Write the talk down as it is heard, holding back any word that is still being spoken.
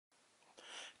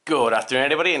Good afternoon,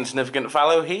 everybody. Insignificant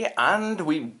Fallow here, and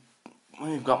we've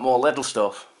got more Lidl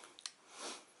stuff.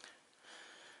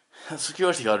 The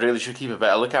security guard really should keep a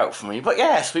better lookout for me. But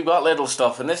yes, we've got Lidl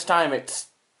stuff, and this time it's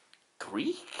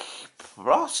Greek,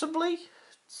 possibly. It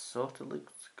sort of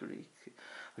looks Greek.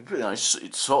 To be honest,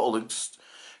 it sort of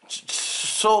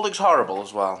looks horrible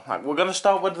as well. Like, we're gonna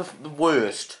start with the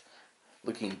worst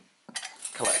looking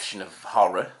collection of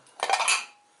horror.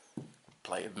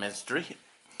 Play of mystery.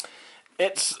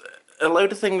 It's a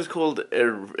load of things called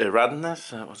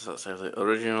Iradness. What does that say? The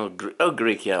original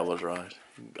Greek. Yeah, I was right.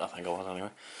 I think I was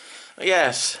anyway.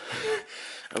 Yes.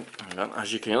 Oh, hang on.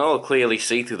 As you can all clearly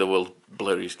see through the world's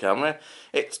blurriest camera,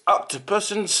 it's octopus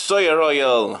and soya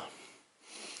oil.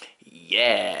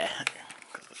 Yeah.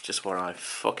 That's just what I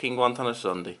fucking want on a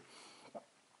Sunday.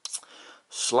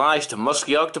 Sliced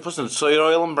musky octopus and soya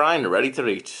oil and brine, ready to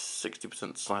eat.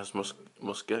 60% sliced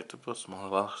musky octopus, small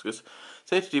Alaska's.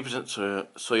 32%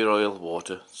 soya oil,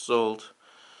 water, salt.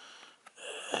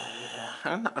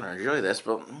 I'm not going to enjoy this,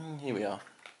 but here we are.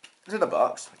 It's in a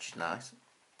box, which is nice.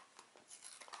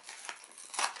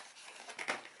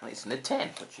 And it's in a tin,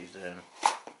 which is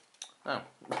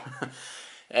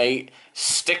a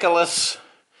stickerless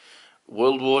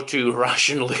World War II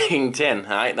ration-looking tin.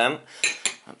 Alright then,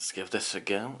 let's give this a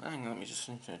go. Hang on, let me just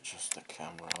need to adjust the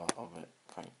camera a little bit.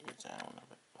 Point you down a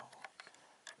bit more.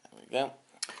 There we go.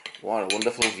 What a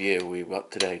wonderful view we've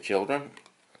got today, children.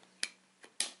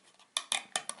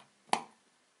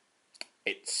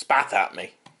 It spat at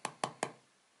me.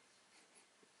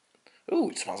 Ooh,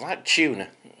 it smells like tuna.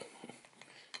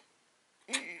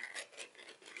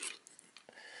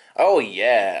 Oh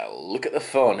yeah, look at the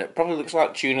fun. It probably looks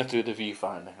like tuna through the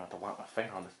viewfinder. I have to wipe my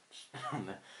finger on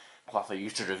the cloth I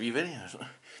used to review videos.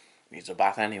 Needs a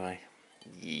bath anyway.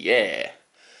 Yeah.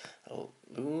 Oh,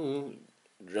 ooh,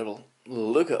 dribble.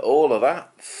 Look at all of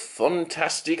that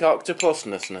fantastic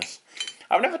octopusness.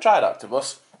 I've never tried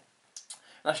octopus.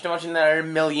 I should imagine there are a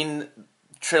million,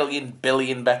 trillion,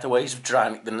 billion better ways of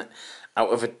trying it than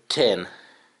out of a tin.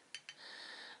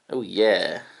 Oh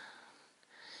yeah.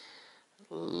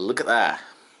 Look at that.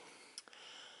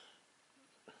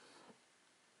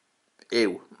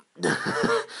 Ew.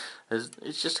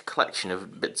 It's just a collection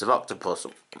of bits of octopus.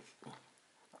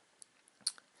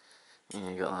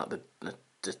 You got like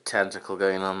the tentacle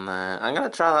going on there. I'm going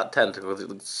to try that tentacle because it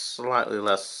looks slightly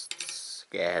less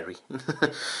scary.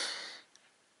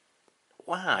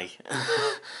 Why?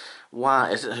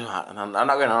 Why? I'm not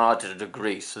going to argue to a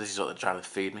degree, so this is what they're trying to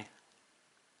feed me.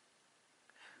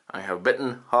 I have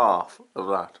bitten half of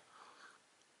that.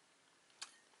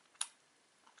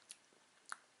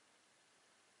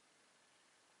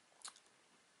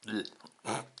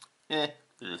 Yeah.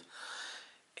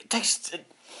 It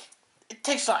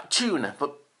tastes like tuna,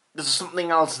 but there's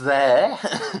something else there.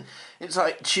 It's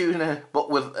like tuna, but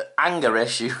with anger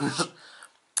issues.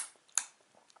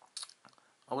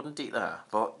 I wouldn't eat that,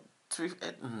 but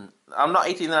I'm not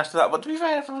eating the rest of that. But to be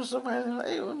fair, if I was somewhere like,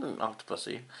 hey,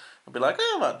 octopusy, I'd be like,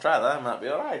 oh, I might try that. It might be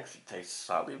alright because it tastes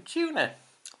slightly of tuna.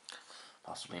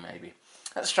 Possibly, maybe.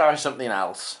 Let's try something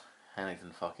else.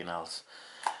 Anything fucking else.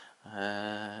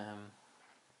 I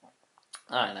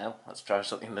don't know. Let's try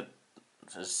something that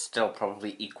is still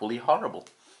probably equally horrible.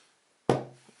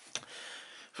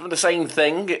 From the same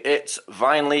thing, it's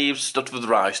vine leaves stuffed with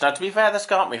rice. Now, to be fair, this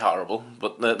can't be horrible,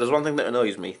 but there's one thing that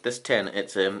annoys me. This tin,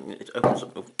 it opens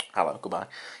up. Oh, hello, goodbye.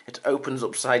 It opens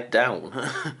upside down.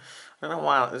 I don't know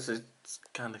why. This is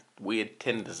kind of weird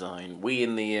tin design. We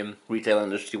in the retail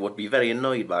industry would be very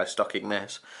annoyed by stocking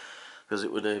this, because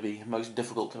it would be most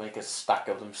difficult to make a stack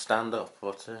of them stand up.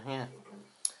 But yeah,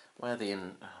 where are the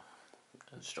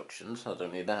instructions? I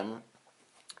don't need them.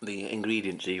 The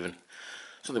ingredients even.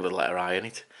 Something with a letter I in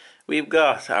it. We've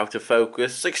got, out of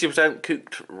focus, 60%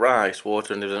 cooked rice,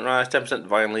 water and 20% rice, 10%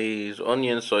 vine leaves,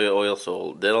 onion, soya oil,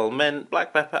 salt, dill, mint,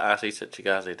 black pepper, acid, citric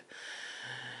acid.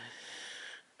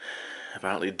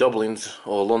 Apparently Dublin's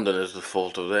or London is the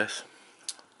fault of this.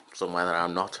 Somewhere that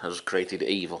I'm not has created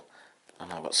evil.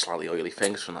 And I've got slightly oily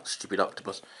fingers from that stupid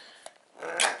octopus.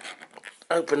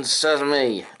 Open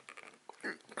sesame.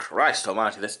 Christ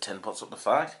almighty, this tin puts up the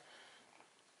fight.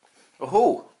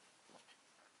 Oh!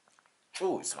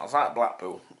 Ooh, it smells like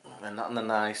Blackpool, and not in the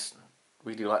nice,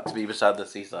 we do like to be beside the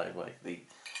seaside way, the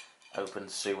open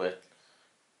sewer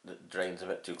that drains a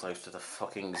bit too close to the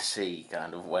fucking sea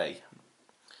kind of way.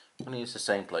 I'm going to use the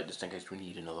same plate just in case we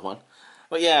need another one.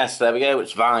 But yes, there we go,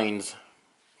 it's vines.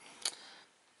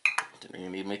 Didn't really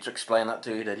need me to explain that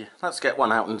to you, did you? Let's get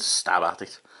one out and stab at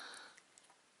it.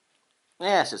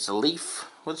 Yes, it's a leaf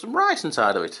with some rice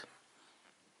inside of it.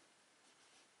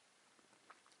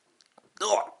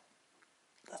 Ugh.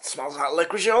 Smells like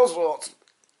licorice all sorts.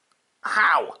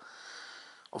 How?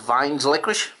 Vine's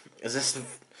licorice? Is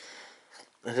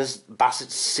this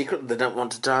Bassett's secret they don't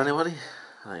want to tell anybody?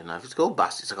 I don't know if it's called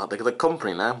Bassett's. I can't think of the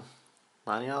company now.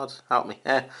 9 yards, help me.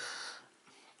 Yeah.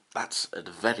 That's a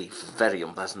very, very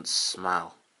unpleasant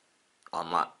smell on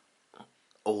like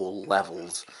all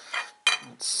levels.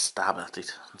 Let's stab at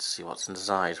it and see what's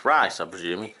inside. Rice, I'm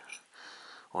presuming.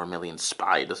 Or a million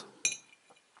spiders.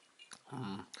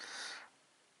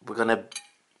 We're gonna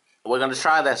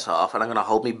try this off, and I'm gonna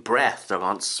hold my breath so I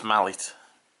can't smell it.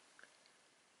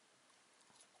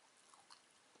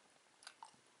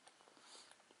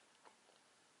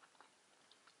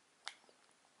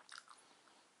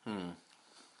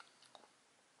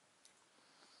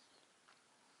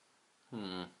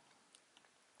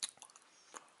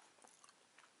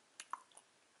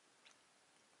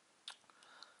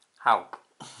 Help.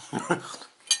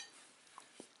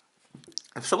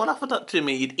 If someone offered that to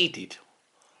me, you'd eat it.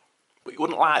 But you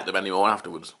wouldn't like them anymore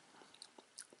afterwards.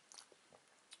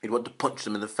 You'd want to punch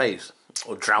them in the face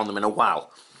or drown them in a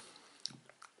well.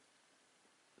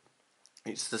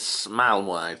 It's the smell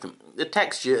wise. The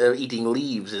texture of eating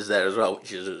leaves is there as well,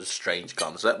 which is a strange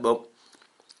concept, but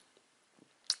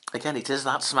again, it is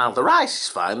that smell. The rice is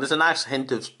fine. There's a nice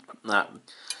hint of that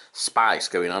spice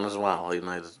going on as well, even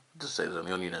though just say there's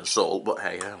only onion and salt, but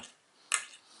hey,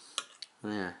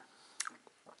 yeah.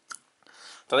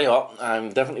 Tell you what,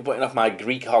 I'm definitely putting off my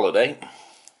Greek holiday.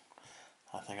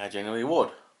 I think I genuinely would.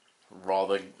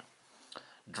 Rather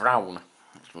drown.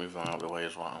 Let's move that out of the way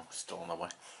as well. Still on the way.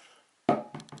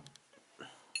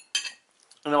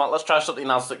 You know what, let's try something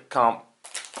else that can't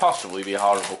possibly be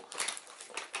horrible.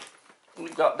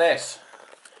 We've got this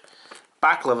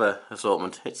baklava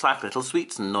assortment. It's like little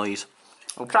sweets and noise.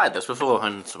 I've tried this before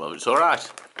and some of it's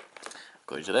alright.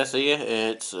 According to this here,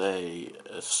 it's a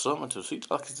assortment of sweet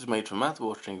chocolates made from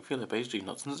mouth-watering filler pastry,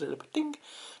 nuts and syrup. Ding!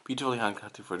 Beautifully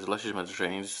handcrafted for a delicious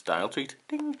Mediterranean style treat.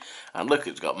 Ding! And look,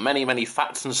 it's got many, many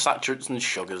fats and saturates and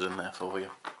sugars in there for you.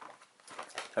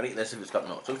 I'll eat this if it's got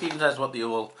nuts. So it even says what they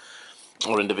all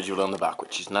are individually on the back,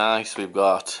 which is nice. We've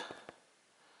got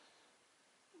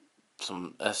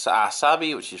some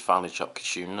asabi, which is finely chopped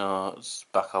cashew nuts.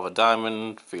 Back of a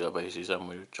diamond, filo bases and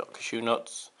with chopped cashew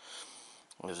nuts.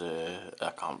 There's I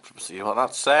can't see what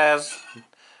that says.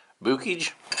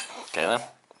 Bookage. Okay then.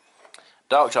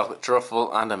 Dark chocolate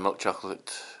truffle and a milk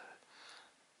chocolate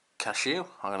cashew.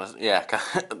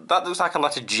 That looks like a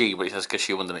letter G, but it says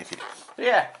cashew underneath it.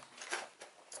 Yeah.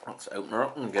 Let's open her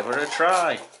up and give her a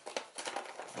try.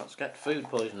 Let's get food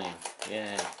poisoning.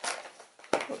 Yeah.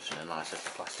 Puts in a nice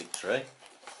little plastic tray.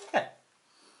 Yeah.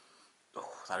 Oh,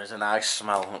 that is a nice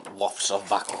smell. It wafts off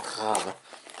baklava.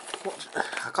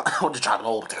 I want to try them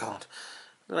all, but I can't.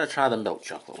 I'm going to try the milk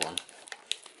chocolate one.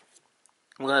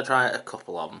 I'm going to try a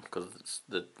couple of them because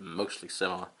they're mostly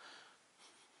similar.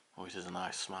 Oh, it is a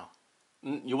nice smell.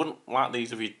 You wouldn't like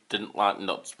these if you didn't like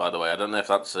nuts, by the way. I don't know if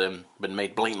that's been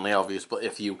made blatantly obvious, but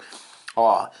if you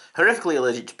are horrifically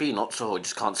allergic to peanuts or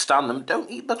just can't stand them, don't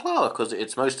eat baklava because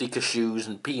it's mostly cashews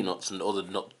and peanuts and other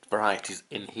nut varieties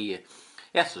in here.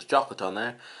 Yes, there's chocolate on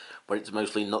there, but it's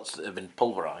mostly nuts that have been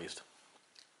pulverised.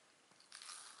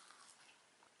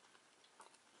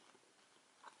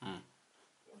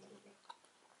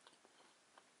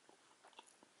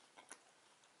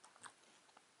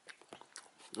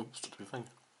 Oops, touched my finger.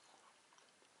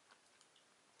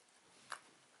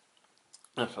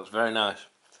 Yes, that's very nice.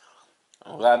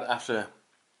 I'm glad after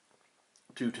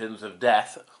 2 tins of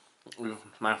death, we've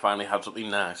now finally had something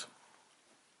nice.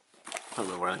 I don't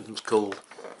know where anything's cold.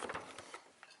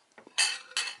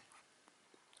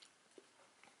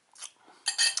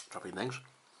 Dropping things.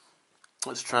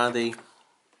 Let's try the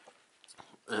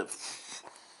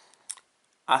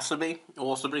Asabi,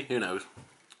 who knows.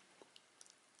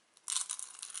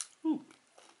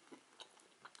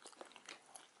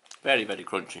 Very, very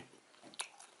crunchy.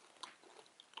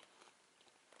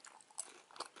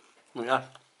 Yeah,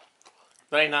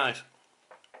 very nice.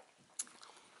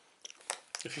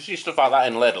 If you see stuff like that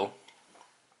in Lidl,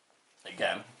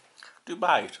 again, do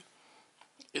buy it.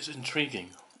 It's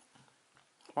intriguing.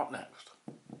 What next?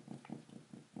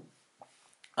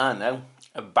 I know,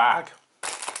 a bag.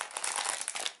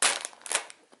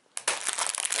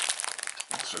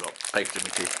 That's a lot of paste in my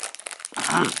teeth.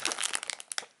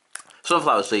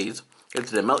 Sunflower seeds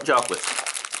into the milk chocolate.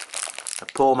 A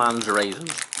poor man's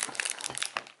raisins.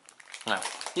 Now,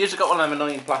 you just got one of them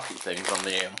annoying plastic things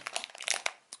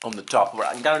on the top, but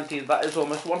I can guarantee that is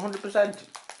almost 100%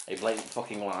 a blatant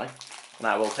fucking lie.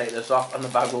 Now we'll take this off and the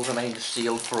bag will remain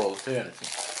sealed for all eternity.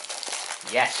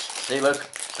 Yes, see look,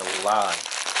 it's a lie.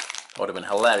 Would have been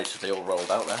hilarious if they all rolled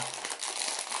out there.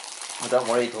 Don't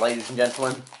worry, ladies and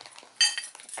gentlemen,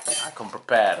 I come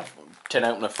prepared. Tin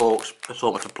opener, forks,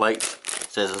 assortment of plates,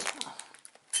 scissors.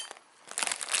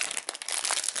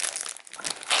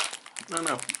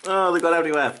 No. Oh, they got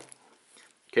everywhere.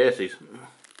 Cases.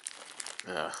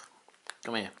 Ugh.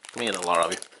 Come here, the lot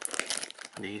of you.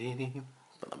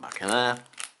 Put them back in there.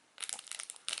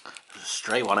 There's a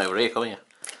stray one over here, come here.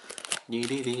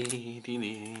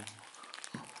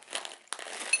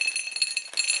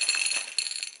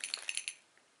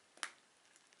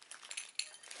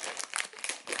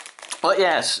 But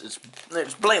yes,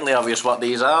 it's blatantly obvious what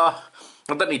these are.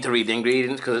 I don't need to read the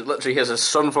ingredients because it literally has a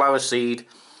sunflower seed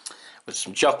with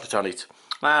some chocolate on it.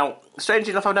 Now, strange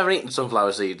enough, I've never eaten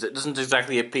sunflower seeds. It doesn't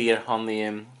exactly appear on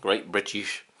the Great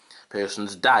British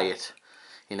person's diet.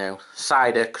 You know,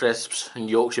 cider, crisps, and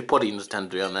Yorkshire puddings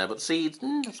tend to be on there, but seeds,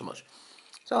 not so much.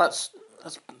 So let's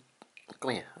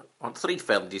come here. I want 3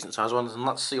 fairly decent sized ones, and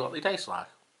let's see what they taste like.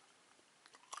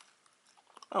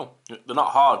 Oh, they're not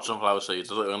hard sunflower seeds.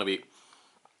 I thought they were going to be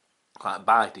quite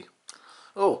bitey.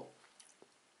 Oh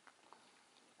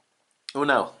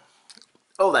no.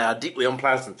 Oh, they are deeply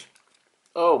unpleasant.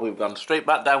 Oh, we've gone straight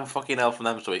back down fucking hell from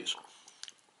them sweets.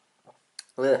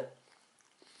 Ugh.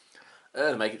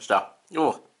 Make it stop.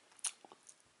 Oh.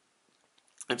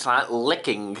 It's like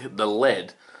licking the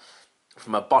lid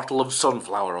from a bottle of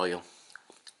sunflower oil.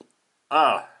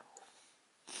 Ah.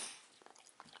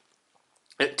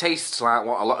 It tastes like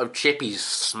what a lot of chippies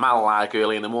smell like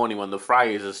early in the morning when the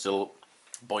fryers are still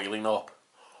boiling up.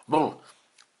 Boom.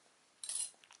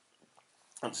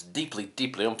 It's deeply,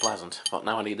 deeply unpleasant. But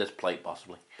now I need this plate,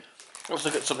 possibly. Let's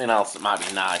look at something else that might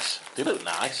be nice. They look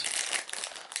nice.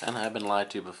 And I've been lied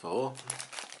to before.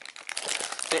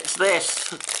 It's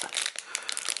this.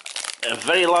 A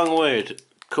very long word.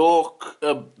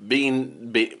 Corkabina.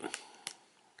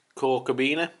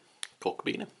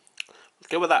 Let's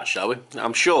go with that, shall we?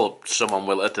 I'm sure someone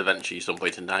will at eventually some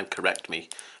point in time correct me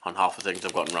on half the things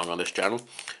I've gotten wrong on this channel.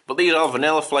 But these are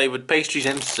vanilla flavoured pastries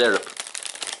in syrup.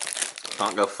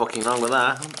 Can't go fucking wrong with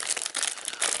that.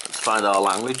 Let's find our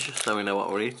language so we know what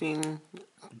we're eating.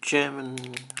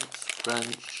 German,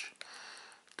 French,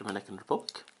 Dominican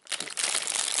Republic.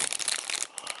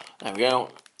 There we go.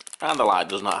 And the light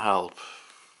does not help.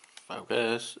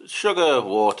 Focus. Sugar,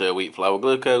 water, wheat flour,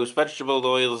 glucose, vegetable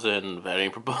oils in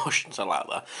varying proportions. I like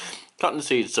that.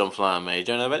 Cottonseed, sunflower,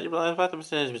 major, and vegetable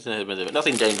vitamins.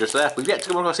 Nothing dangerous there. We've yet to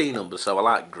come across E numbers, so I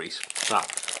like Greece. I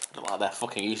don't like their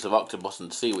fucking use of octopus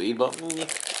and seaweed, but no.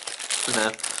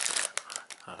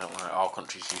 I don't like our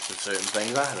country's use of certain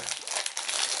things either.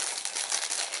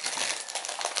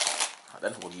 I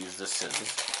then will use the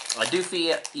scissors. I do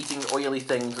fear eating oily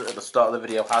things at the start of the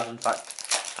video has in fact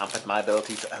hampered my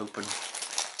ability to open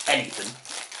anything.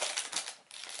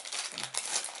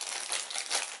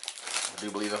 I do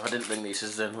believe if I didn't bring these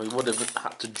scissors in, we would have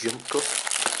had to jump cut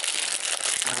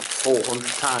about 400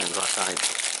 times like I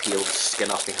peeled the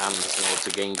skin off my hands in order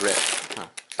to gain grip. Oh,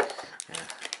 yeah.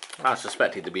 I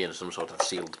suspected to be in some sort of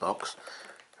sealed box,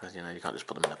 because you know you can't just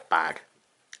put them in a bag.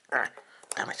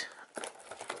 Damn it.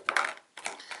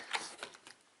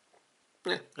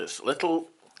 Yeah, it's little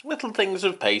things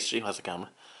of pastry, has a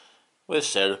camera, with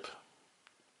syrup.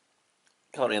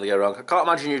 Can't really go wrong. I can't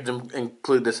imagine you'd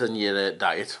include this in your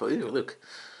diet, but ew, look,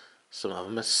 some of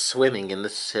them are swimming in the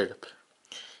syrup.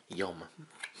 Yum.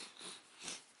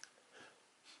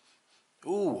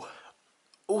 Ooh,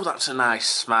 that's a nice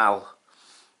smell.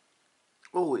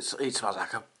 Oh, it smells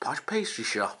like a posh pastry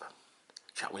shop.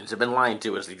 Chatwins have been lying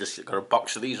to us. They just got a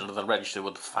box of these under the register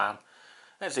with the fan.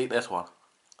 Let's eat this one.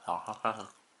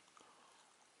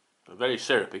 Very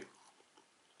syrupy.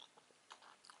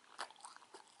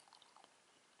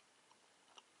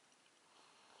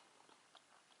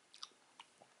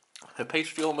 The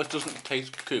pastry almost doesn't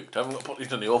taste cooked. I haven't got to put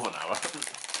these in the oven now.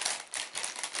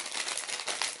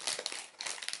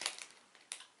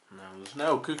 Now, there's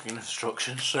no cooking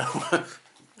instructions, so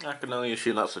I can only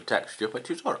assume that's the texture, which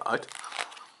is alright.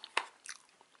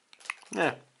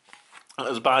 Yeah. That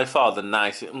is by far the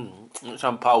nicest. It's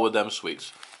on par with them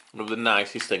sweets. One of the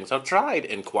nicest things I've tried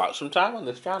in quite some time on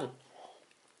this channel.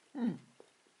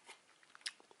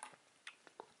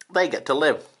 They get to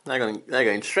live. They're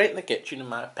going straight in the kitchen, and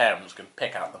my parents can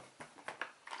pick at them.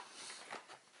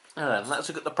 And then let's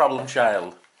look at the problem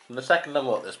child. From the second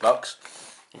level at this box,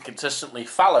 it consistently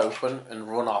fell open and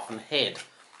run off and hid.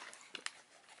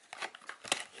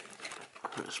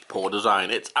 It's poor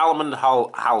design. It's almond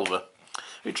halva.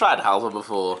 We tried halva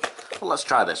before. Well, let's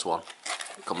try this one.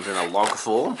 It comes in a log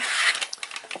form,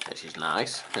 which is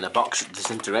nice. In a box it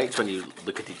disintegrates when you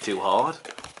look at it too hard.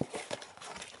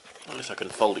 At least I can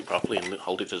fold it properly and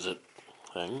hold it as a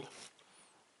thing.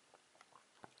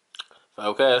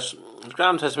 Focus.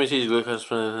 Ground sesame seeds,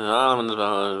 glucose,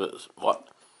 almonds, what?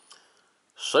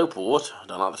 Soapwort. I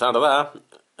don't like the sound of that.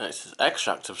 It's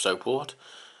extract of soapwort.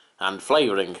 And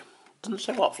flavouring. Doesn't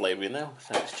say what flavouring though,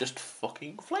 so it's just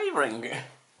fucking flavouring.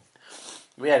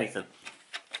 Be anything.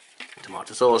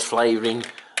 Tomato sauce flavouring.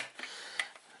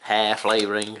 Hair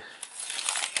flavouring.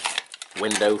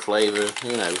 Window flavour,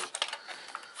 who knows.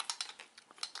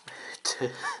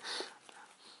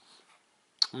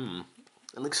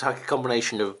 It looks like a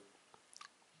combination of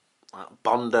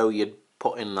Bondo you'd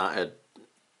put in that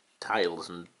tiles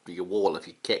and your wall if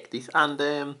you kicked it, and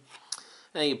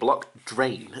a blocked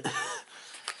drain.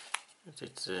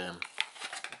 Let's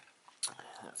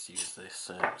use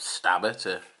this stabber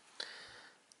to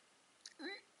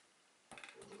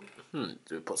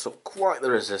it puts up quite the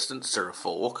resistance to a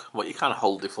fork, but you kind of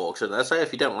hold the fork. So let's say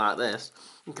if you don't like this,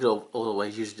 you could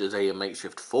always use it as a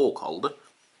makeshift fork holder.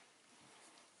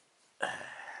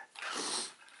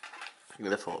 Bring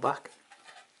the fork back.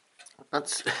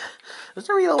 There's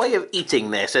no real way of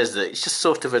eating this, is there? It's just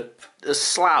sort of a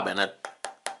slab in a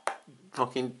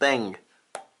fucking thing.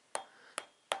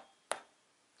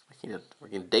 It's making a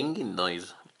fucking dinging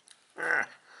noise.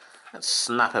 Let's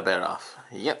snap a bit off.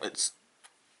 Yep, it's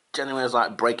genuinely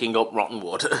like breaking up rotten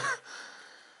wood.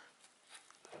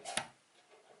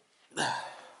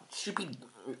 Should be.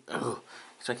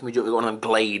 It's making me do it with one of them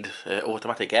Glade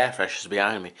automatic air fresheners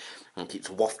behind me, and it keeps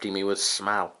wafting me with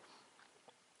smell.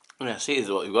 Yeah, see, this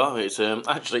is what we've got. It's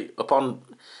actually, upon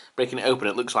breaking it open,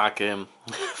 it looks like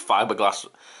fiberglass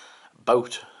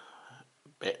boat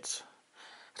bits.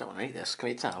 I don't want to eat this. Can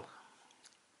you tell?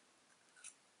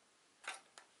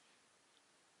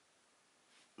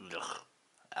 No.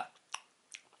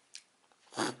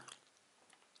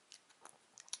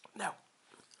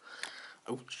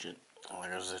 Oh shit! Oh,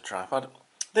 there goes the tripod.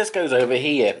 This goes over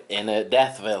here in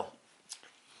Deathville.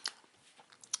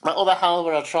 That other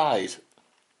halva I tried.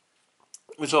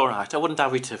 It was alright. I wouldn't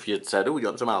have it if you'd said, "Oh, you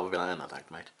want some halva?" I'd be like, "No,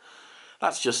 thanks, mate."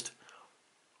 That's just.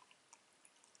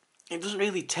 It doesn't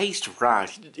really taste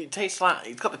right. It tastes like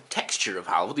it's got the texture of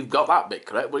halva. You've got that bit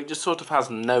correct, but it just sort of has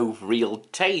no real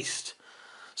taste.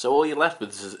 So all you're left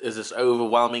with is this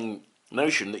overwhelming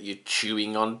notion that you're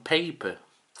chewing on paper.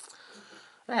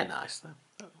 They're nice though.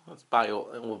 Let's buy all.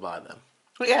 We'll buy them.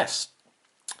 But yes,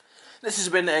 this has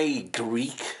been a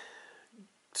Greek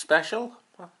special.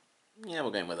 Yeah,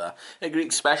 we're going with that. A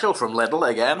Greek special from Lidl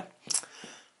again.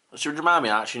 Should remind me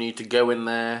I actually need to go in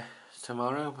there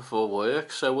tomorrow before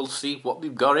work, so we'll see what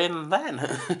we've got in then.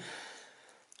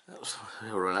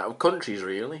 We'll run out of countries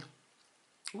really.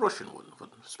 Russian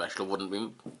special wouldn't be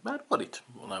bad, would it?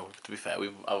 Well, no, to be fair,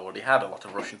 I've already had a lot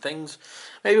of Russian things.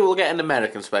 Maybe we'll get an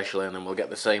American special in and we'll get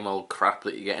the same old crap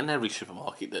that you get in every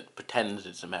supermarket that pretends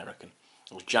it's American.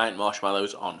 Those giant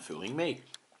marshmallows aren't fooling me.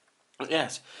 But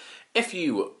yes, if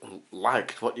you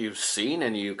liked what you've seen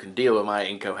and you can deal with my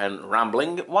incoherent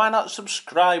rambling, why not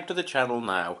subscribe to the channel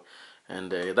now?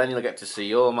 And then you'll get to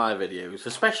see all my videos,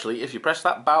 especially if you press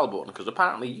that bell button, because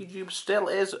apparently YouTube still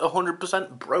is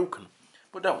 100% broken.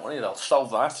 But don't worry, they'll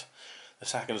solve that the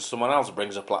second someone else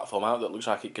brings a platform out that looks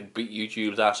like it could beat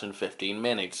YouTube's ass in 15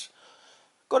 minutes.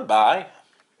 Goodbye.